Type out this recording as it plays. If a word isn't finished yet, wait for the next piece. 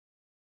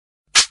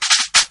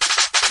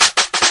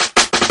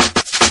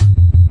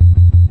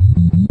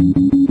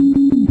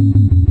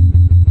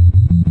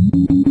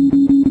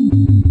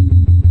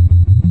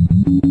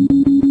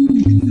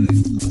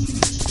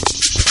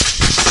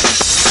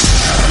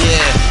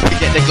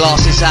get the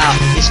glasses out.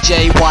 It's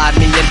JY,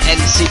 me and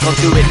NC gon'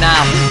 do it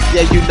now.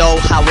 Yeah, you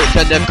know how it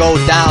gonna go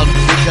down.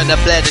 We're gonna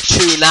blare the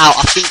tune out.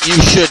 I think you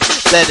should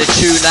blare the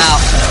tune out.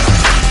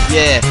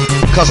 Yeah,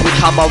 cause we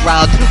come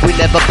around, we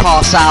never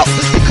pass out,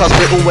 because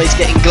we're always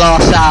getting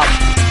glass out.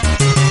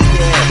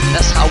 Yeah,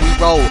 that's how we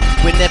roll.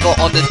 We're never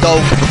on the dole,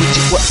 we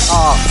just work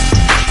hard,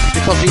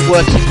 because we're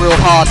working real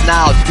hard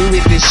now.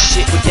 Doing this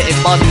shit, we're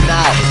getting money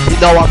now. You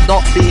know I'm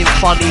not being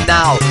funny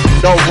now.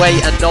 No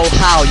way and no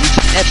how you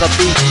can ever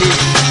beat me.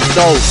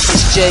 No,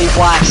 it's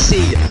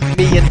JYC,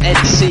 me and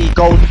NC,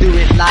 go do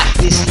it like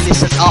this.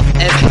 Listen up,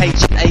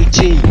 MH and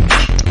AG.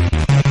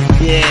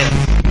 Yeah,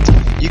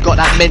 you got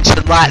that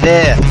mention right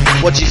there.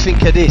 What do you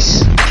think of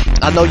this?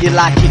 I know you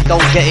like it,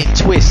 don't get it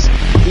twist.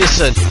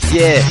 Listen,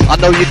 yeah, I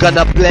know you're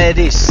gonna blare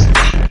this.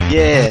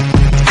 Yeah,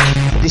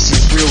 this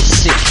is real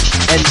sick.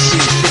 NC,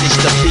 finish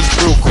the beat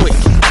real quick.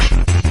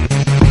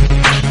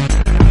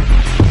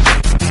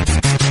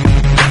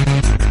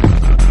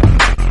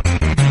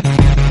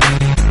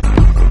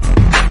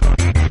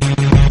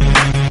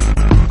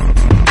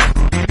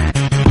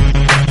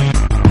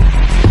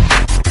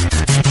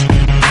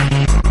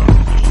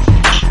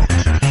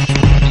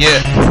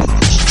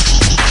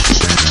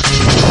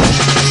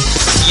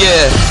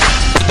 Yeah,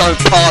 we don't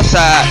pass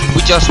out,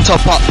 we just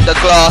top up the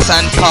glass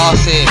and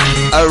pass it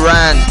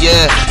around.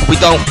 Yeah, we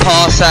don't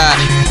pass out,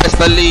 best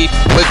believe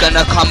we're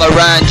gonna come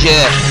around.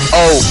 Yeah,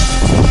 oh,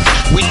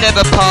 we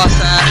never pass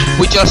out,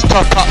 we just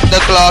top up the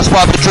glass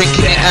while we're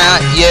drinking it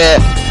out. Yeah,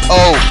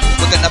 oh,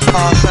 we're gonna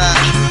pass out,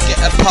 get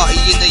a party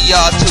in the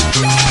yard too.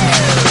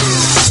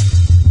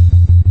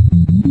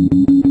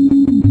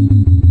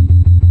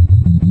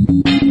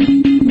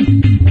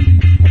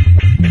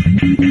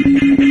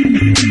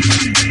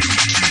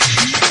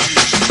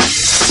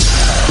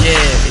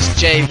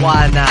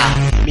 JY now,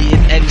 me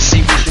and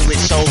NC we do it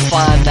so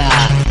fine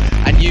now.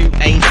 And you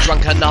ain't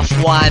drunk enough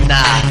wine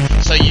now,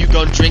 so you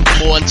gon' drink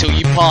more until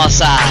you pass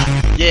out.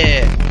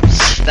 Yeah,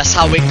 that's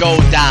how it go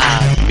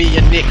down. Me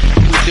and Nick,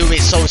 we do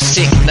it so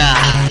sick now.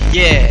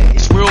 Yeah,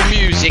 it's real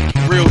music,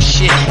 real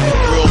shit,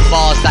 real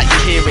bars that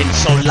you're hearing,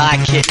 so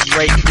like it,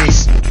 break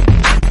this.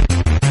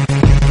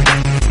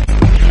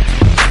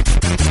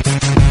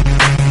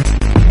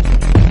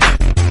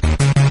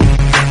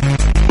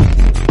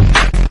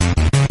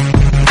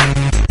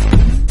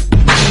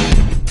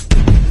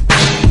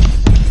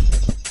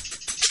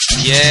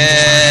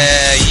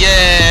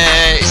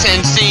 Yeah, it's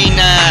NC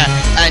now,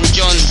 and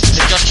John,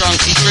 the just drunk,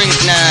 he drink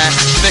now.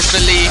 Best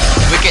believe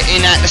we're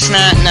getting at the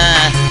snack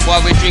now, while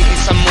we're drinking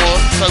some more,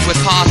 so we're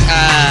past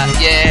out.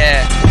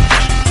 Yeah.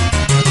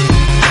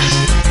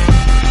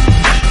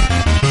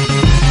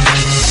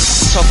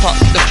 Top up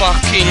the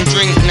fucking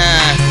drink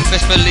now.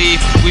 Best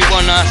believe we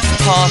wanna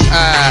pass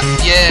out.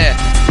 Yeah.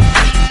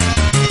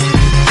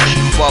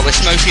 While we're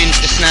smoking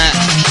the snack,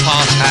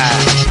 pass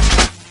out.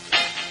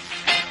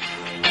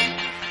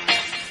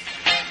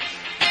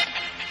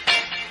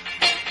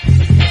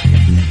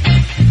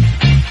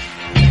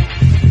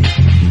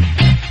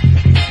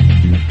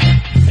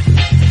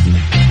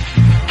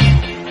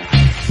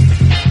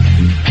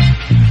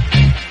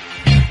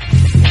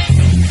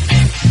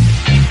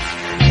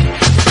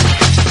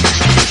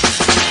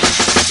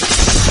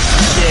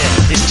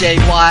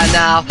 JY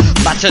now,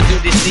 about to do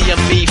this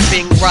DMV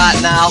thing right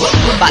now.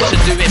 About to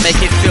do it, make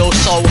it feel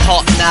so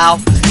hot now.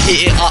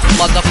 Hit it up,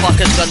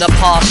 motherfuckers gonna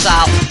pass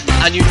out.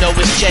 And you know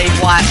it's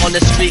JY on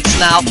the streets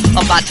now.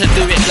 I'm about to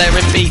do it,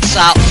 blaring beats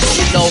out.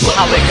 You know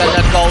how it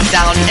gonna go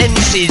down.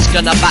 NC's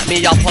gonna back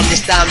me up on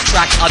this damn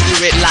track. I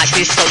do it like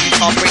this so you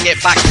can't bring it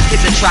back. Hit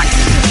the track,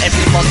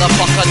 every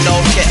motherfucker know.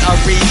 Get a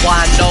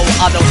rewind, no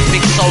I don't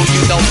think so.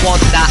 You don't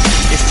want that,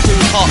 it's too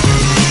hot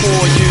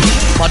for you.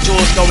 My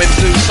jaw's going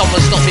blue,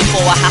 someone stop me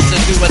before I have to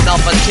do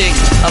another thing.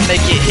 And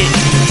make it hit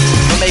you,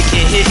 and make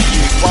it hit you.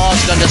 Bars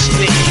gonna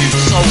split you,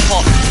 so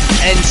hot.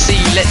 NC,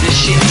 let the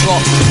shit drop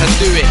and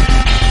do it.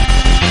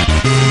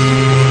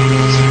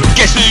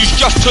 Guess who's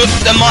just took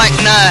the mic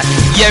now?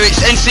 Yeah,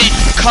 it's NC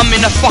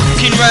coming a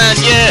fucking round,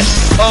 yeah.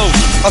 Oh,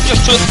 I've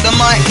just took the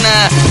mic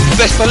now.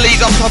 Best believe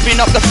I'm popping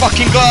up the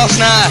fucking glass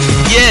now.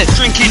 Yeah,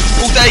 drinking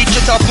all day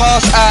just to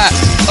pass out.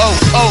 Oh,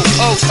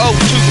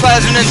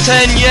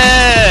 2010,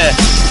 yeah.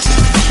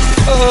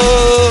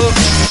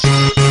 Oh.